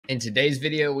In today's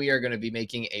video, we are going to be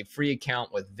making a free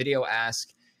account with VideoAsk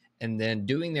and then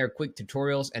doing their quick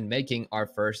tutorials and making our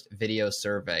first video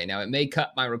survey. Now, it may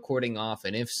cut my recording off,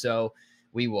 and if so,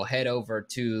 we will head over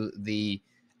to the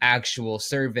actual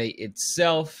survey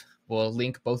itself. We'll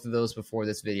link both of those before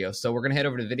this video. So we're going to head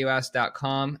over to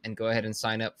videoask.com and go ahead and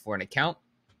sign up for an account.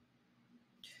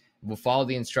 We'll follow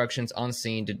the instructions on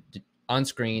screen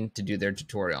to do their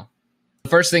tutorial. The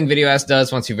first thing VideoAsk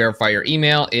does once you verify your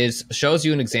email is shows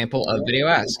you an example of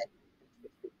VideoAsk.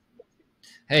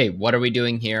 Hey, what are we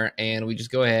doing here? And we just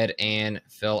go ahead and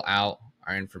fill out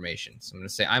our information. So I'm going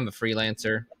to say I'm a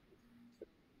freelancer.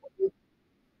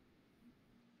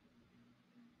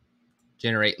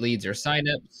 Generate leads or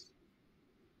signups.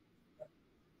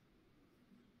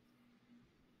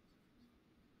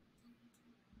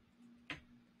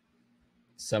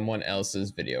 Someone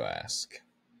else's VideoAsk.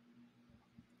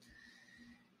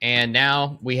 And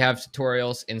now we have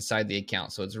tutorials inside the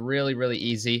account. So it's really, really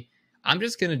easy. I'm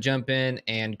just going to jump in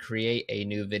and create a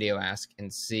new VideoAsk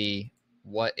and see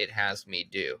what it has me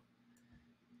do.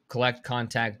 Collect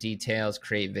contact details,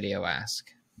 create VideoAsk.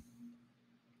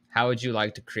 How would you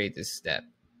like to create this step?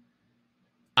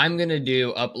 I'm going to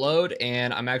do upload,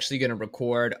 and I'm actually going to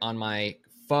record on my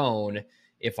phone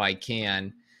if I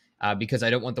can, because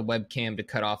I don't want the webcam to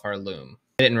cut off our loom.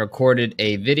 And recorded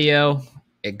a video.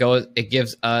 It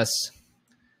gives us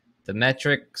the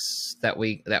metrics that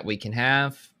we can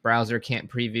have. Browser can't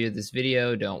preview this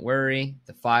video, don't worry.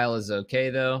 The file is okay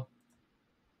though.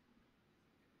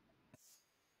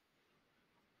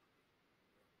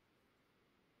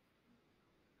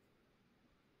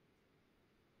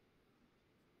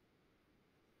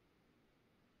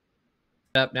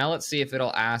 Now let's see if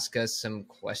it'll ask us some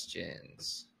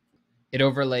questions. It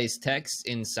overlays text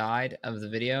inside of the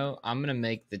video. I'm going to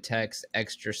make the text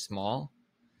extra small.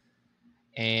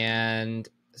 And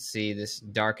see this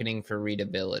darkening for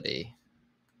readability.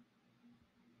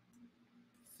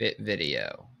 Fit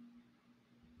video.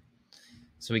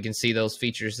 So we can see those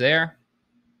features there.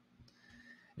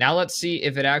 Now let's see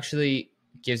if it actually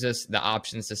gives us the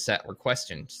options to set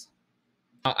questions.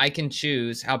 Now I can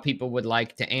choose how people would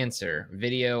like to answer,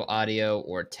 video, audio,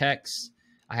 or text.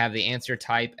 I have the answer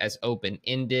type as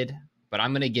open-ended, but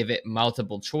I'm going to give it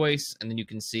multiple choice. And then you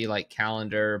can see like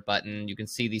calendar, button. You can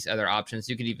see these other options.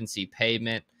 You can even see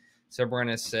payment. So we're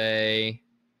going to say,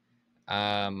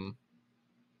 type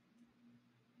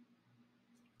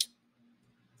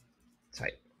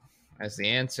as the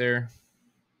answer.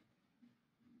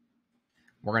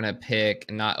 We're going to pick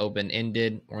not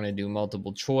open-ended. We're going to do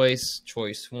multiple choice.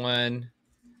 Choice 1,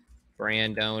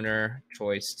 brand owner.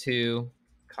 Choice 2,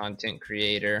 content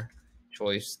creator.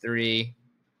 Choice 3,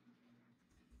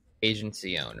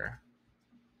 agency owner.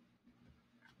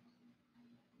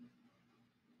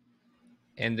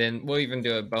 And then we'll even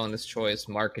do a bonus choice,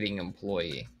 marketing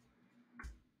employee.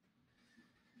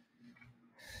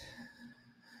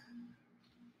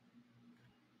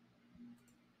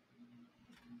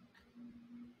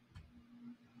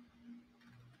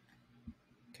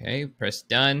 Okay, press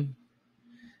done.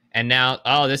 And now,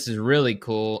 oh, this is really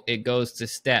cool. It goes to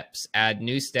steps. Add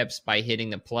new steps by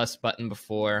hitting the plus button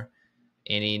before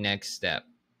any next step.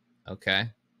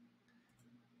 Okay.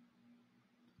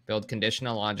 Build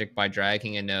conditional logic by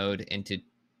dragging a node into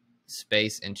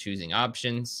space and choosing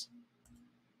options.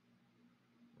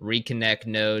 Reconnect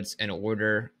nodes and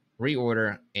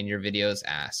reorder in your video's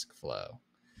ask flow.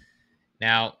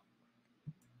 Now,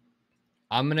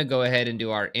 I'm going to go ahead and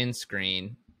do our end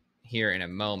screen here in a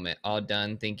moment. All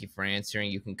done. Thank you for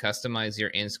answering. You can customize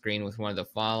your end screen with one of the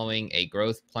following: a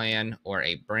growth plan or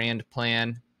a brand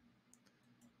plan.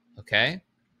 Okay,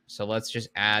 so let's just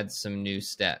add some new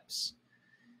steps.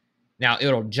 Now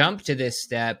it'll jump to this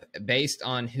step based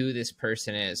on who this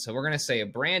person is. So we're going to say a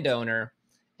brand owner,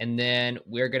 and then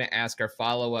we're going to ask our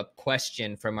follow-up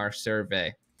question from our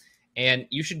survey. And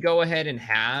you should go ahead and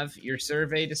have your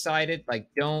survey decided. Like,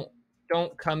 don't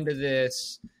come to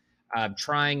this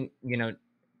trying,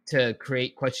 to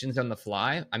create questions on the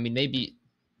fly. I mean, maybe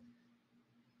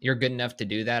you're good enough to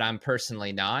do that. I'm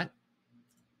personally not.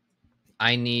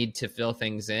 I need to fill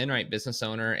things in, right? Business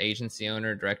owner, agency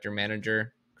owner, director,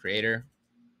 manager, creator.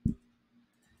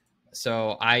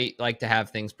 So I like to have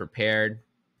things prepared.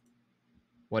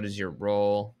 What is your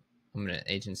role? I'm an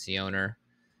agency owner.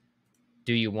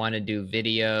 Do you want to do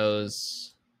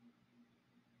videos?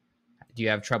 Do you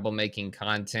have trouble making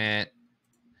content?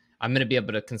 I'm going to be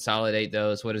able to consolidate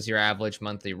those. What is your average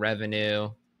monthly revenue?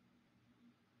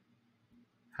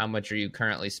 How much are you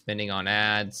currently spending on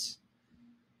ads?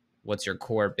 What's your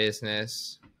core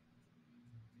business?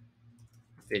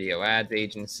 Video ads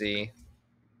agency.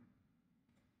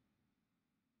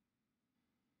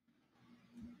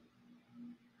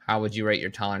 How would you rate your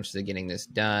tolerance to getting this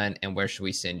done? And where should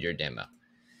we send your demo?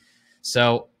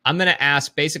 So I'm going to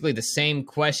ask basically the same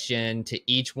question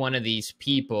to each one of these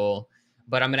people,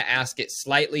 but I'm going to ask it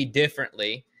slightly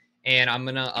differently. And I'm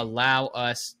going to allow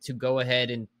us to go ahead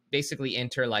and basically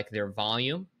enter like their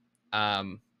volume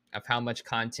of how much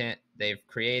content they've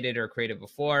created or created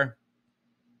before.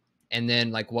 And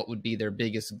then like what would be their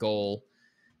biggest goal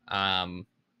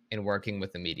in working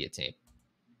with the media team.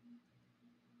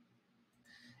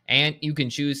 And you can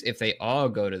choose if they all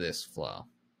go to this flow.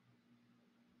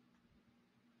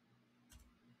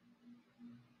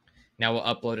 Now we'll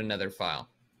upload another file.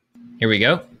 Here we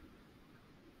go.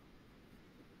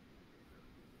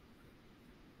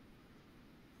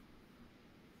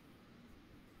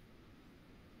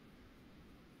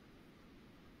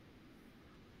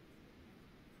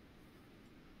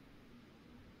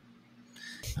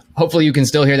 Hopefully you can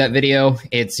still hear that video.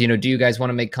 It's, do you guys want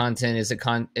to make content?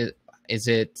 Is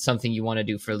it something you want to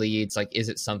do for leads? Like, is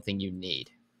it something you need?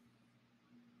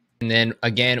 And then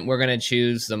again, we're going to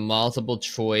choose the multiple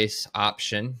choice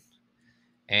option,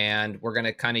 and we're going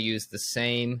to kind of use the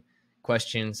same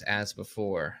questions as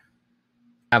before.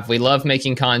 If we love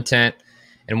making content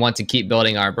and want to keep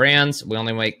building our brands, we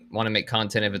only want to make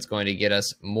content if it's going to get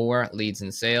us more leads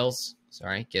and sales.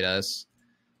 Get us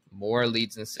more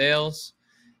leads and sales.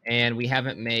 And we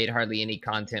haven't made hardly any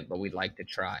content, but we'd like to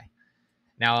try.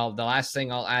 Now, the last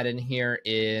thing I'll add in here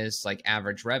is like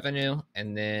average revenue,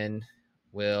 and then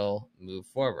we'll move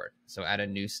forward. So add a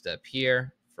new step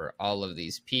here for all of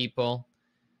these people.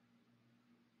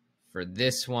 For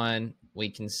this one,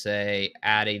 we can say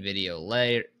add a video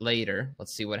later.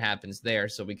 Let's see what happens there.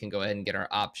 So we can go ahead and get our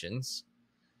options.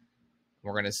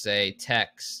 We're going to say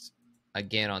text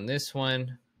again on this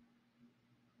one.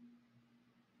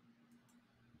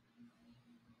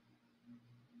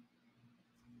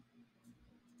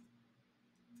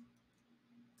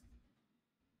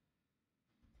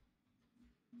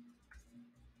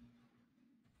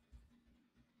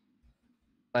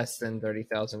 Less than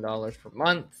 $30,000 per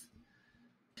month.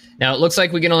 Now, it looks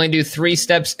like we can only do 3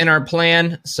 steps in our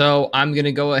plan. So I'm going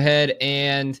to go ahead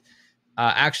and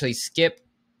actually skip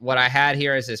what I had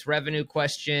here as this revenue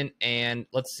question. And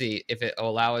let's see if it will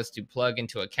allow us to plug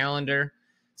into a calendar.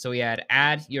 So we had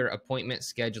add your appointment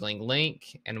scheduling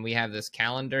link, and we have this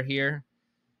calendar here.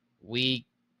 We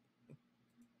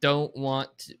don't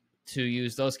want to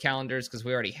use those calendars because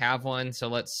we already have one. So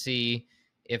let's see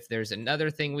if there's another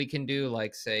thing we can do,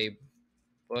 like say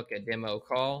book a demo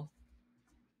call.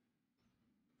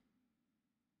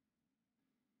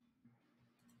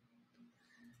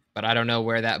 But I don't know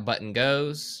where that button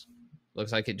goes.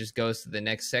 Looks like it just goes to the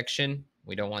next section.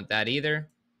 We don't want that either.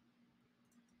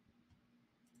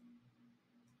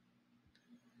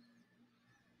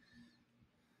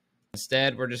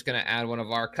 Instead, we're just going to add one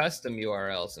of our custom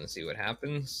URLs and see what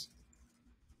happens.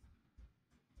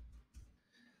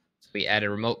 So we added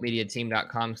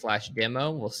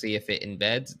remotemediateam.com/demo. We'll see if it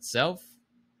embeds itself.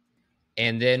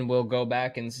 And then we'll go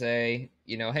back and say,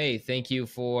 hey, thank you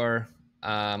for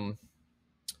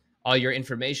all your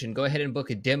information. Go ahead and book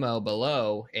a demo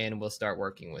below, and we'll start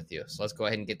working with you. So let's go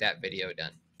ahead and get that video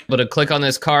done. Able to click on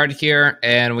this card here,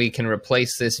 and we can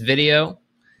replace this video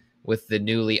with the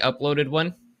newly uploaded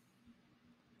one.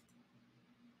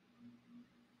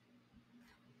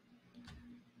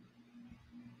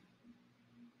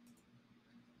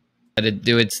 Let it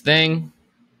do its thing.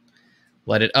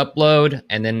 Let it upload.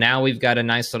 And then now we've got a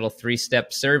nice little 3-step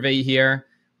survey here.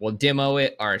 We'll demo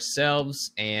it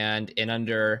ourselves. And in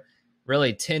under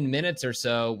really 10 minutes or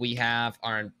so, we have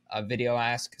our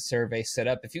VideoAsk survey set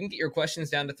up. If you can get your questions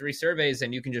down to 3 surveys,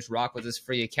 and you can just rock with this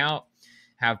free account,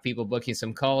 have people booking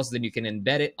some calls, then you can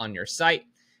embed it on your site.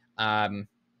 And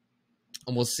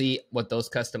we'll see what those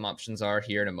custom options are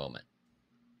here in a moment.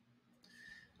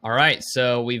 All right,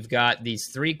 so we've got these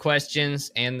 3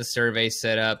 questions and the survey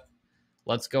set up.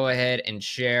 Let's go ahead and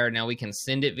share. Now we can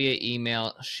send it via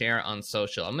email, share on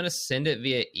social. I'm going to send it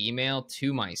via email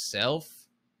to myself.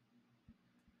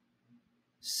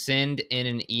 Send in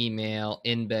an email,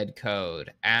 embed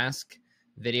code. Ask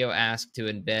VideoAsk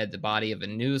to embed the body of a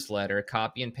newsletter.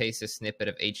 Copy and paste a snippet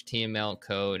of HTML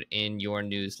code in your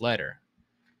newsletter.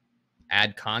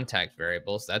 Add contact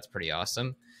variables. That's pretty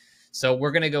awesome. So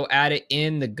we're going to go add it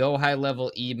in the Go High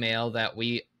Level email that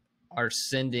we are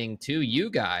sending to you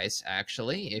guys.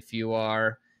 Actually, if you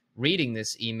are reading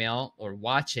this email or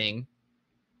watching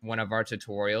one of our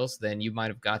tutorials, then you might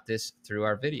have got this through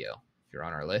our video if you're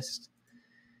on our list.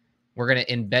 We're going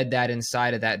to embed that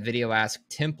inside of that VideoAsk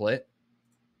template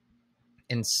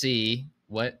and see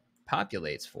what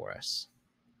populates for us.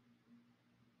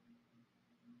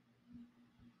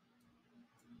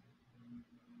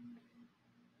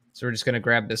 So we're just going to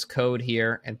grab this code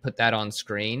here and put that on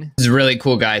screen. This is really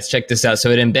cool, guys. Check this out. So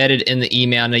it embedded in the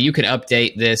email. Now you can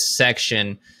update this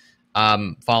section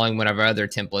following one of our other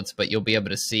templates, but you'll be able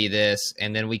to see this,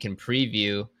 and then we can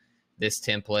preview this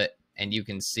template, and you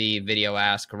can see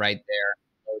VideoAsk right there,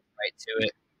 right to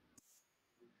it.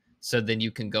 So then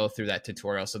you can go through that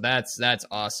tutorial. So that's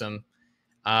awesome.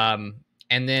 And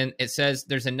then it says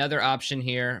there's another option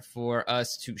here for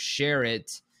us to share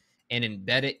it and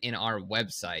embed it in our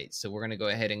website. So we're going to go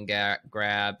ahead and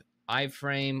grab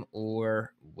Iframe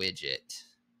or Widget.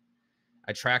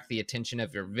 Attract the attention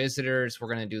of your visitors. We're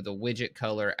going to do the widget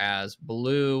color as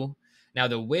blue. Now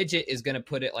the widget is going to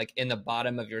put it like in the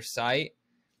bottom of your site.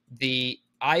 The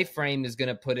iframe is going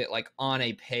to put it like on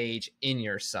a page in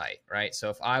your site, right? So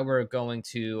if I were going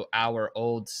to our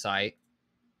old site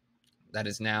that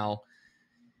is now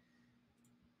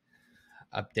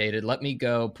updated, let me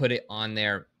go put it on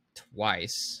there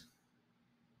twice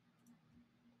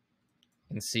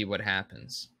and see what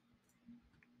happens.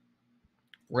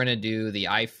 We're going to do the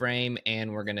iframe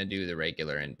and we're going to do the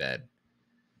regular embed.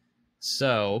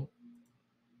 So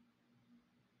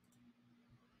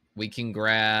we can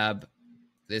grab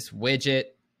this widget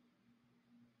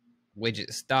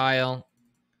style,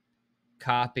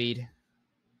 copied.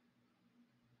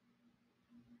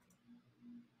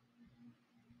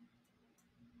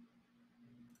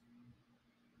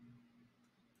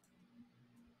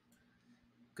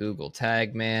 Google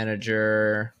Tag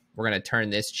Manager. We're going to turn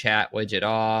this chat widget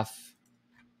off.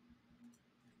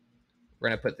 We're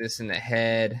going to put this in the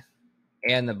head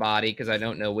and the body because I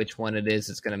don't know which one it is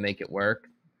that's going to make it work.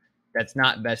 That's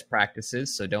not best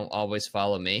practices, so don't always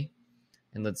follow me.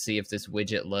 And let's see if this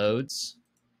widget loads.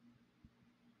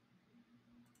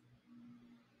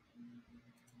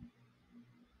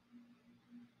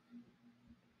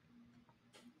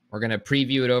 We're going to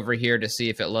preview it over here to see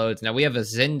if it loads. Now we have a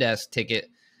Zendesk ticket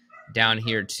down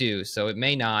here too, so it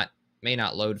may not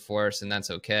load for us, and that's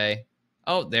okay.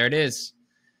 Oh, there it is.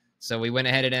 So we went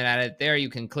ahead and added it there. You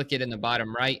can click it in the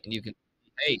bottom right, and you can,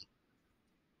 hey,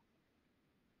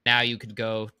 now you could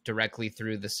go directly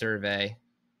through the survey.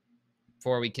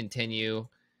 Before we continue,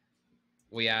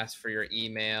 we ask for your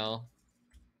email,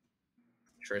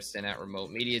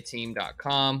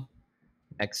 Tristan@remotemediateam.com.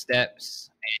 Next steps,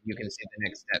 and you can see the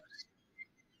next steps.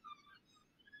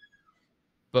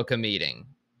 Book a meeting,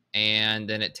 and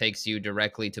then it takes you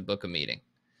directly to book a meeting.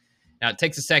 Now, it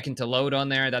takes a second to load on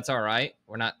there. That's all right.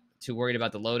 We're not too worried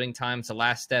about the loading time. So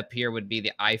last step here would be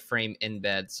the iframe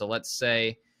embed. So let's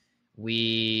say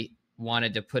we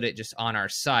wanted to put it just on our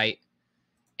site,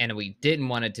 and we didn't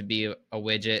want it to be a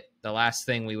widget. The last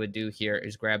thing we would do here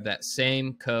is grab that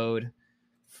same code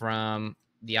from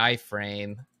the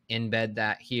iframe, embed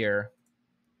that here.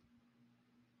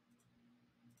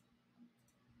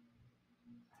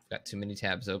 Got too many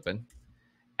tabs open.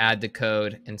 Add the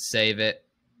code and save it.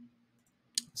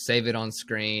 Save it on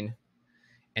screen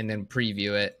and then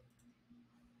preview it.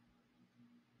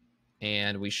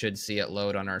 And we should see it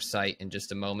load on our site in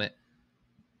just a moment.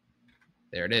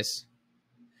 There it is.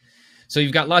 So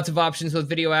you've got lots of options with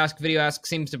VideoAsk. VideoAsk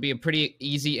seems to be a pretty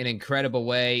easy and incredible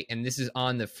way, and this is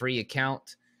on the free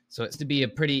account. So it's to be a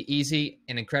pretty easy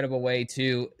and incredible way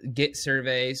to get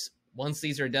surveys. Once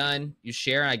these are done, you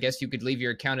share. I guess you could leave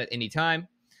your account at any time.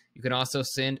 You can also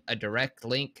send a direct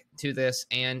link to this,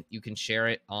 and you can share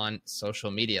it on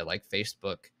social media like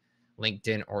Facebook,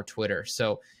 LinkedIn, or Twitter.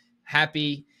 So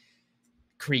happy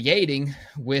creating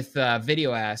with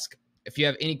VideoAsk. If you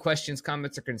have any questions,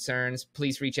 comments, or concerns,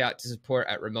 please reach out to support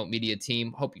at Remote Media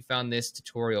Team. Hope you found this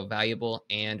tutorial valuable,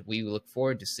 and we look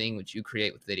forward to seeing what you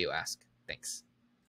create with VideoAsk. Thanks.